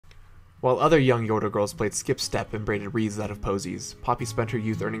While other young Yordle girls played skip-step and braided wreaths out of posies, Poppy spent her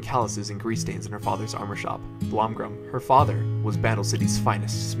youth earning calluses and grease stains in her father's armor shop. Blomgrim, her father, was Bandle City's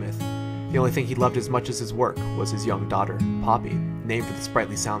finest smith. The only thing he loved as much as his work was his young daughter, Poppy, named for the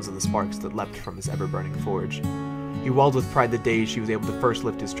sprightly sounds of the sparks that leapt from his ever-burning forge. He welled with pride the day she was able to first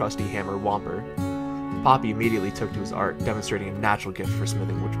lift his trusty hammer, Whomper. Poppy immediately took to his art, demonstrating a natural gift for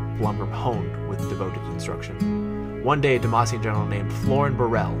smithing which Blomgrim honed with devoted instruction. One day, a Demacian general named Florin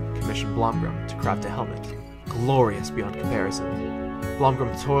Burrell commissioned Blomgrim to craft a helmet, glorious beyond comparison.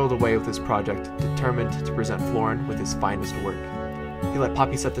 Blomgrim toiled away with his project, determined to present Florin with his finest work. He let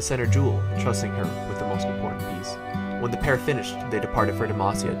Poppy set the center jewel, entrusting her with the most important piece. When the pair finished, they departed for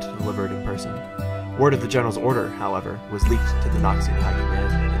Demacia to deliver it in person. Word of the general's order, however, was leaked to the Noxian High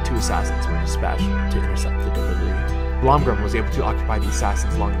Command, and 2 assassins were dispatched to intercept the delivery. Blomgrim was able to occupy the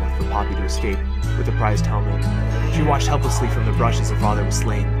assassins long enough for Poppy to escape with the prized helmet. She watched helplessly from the brush as her father was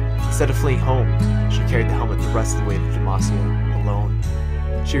slain. Instead of fleeing home, she carried the helmet the rest of the way to Demacia, alone.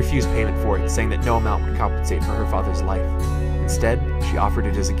 She refused payment for it, saying that no amount would compensate for her father's life. Instead, she offered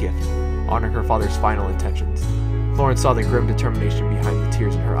it as a gift, honoring her father's final intentions. Florin saw the grim determination behind the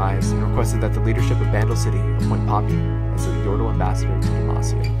tears in her eyes and requested that the leadership of Bandle City appoint Poppy as the Yordle ambassador to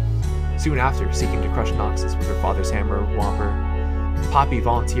Demacia. Soon after, seeking to crush Noxus with her father's hammer, Whomper, Poppy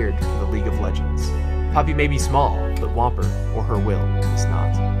volunteered for the League of Legends. Poppy may be small, but Whomper, or her will, is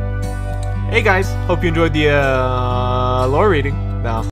not. Hey guys, hope you enjoyed the lore reading. Now,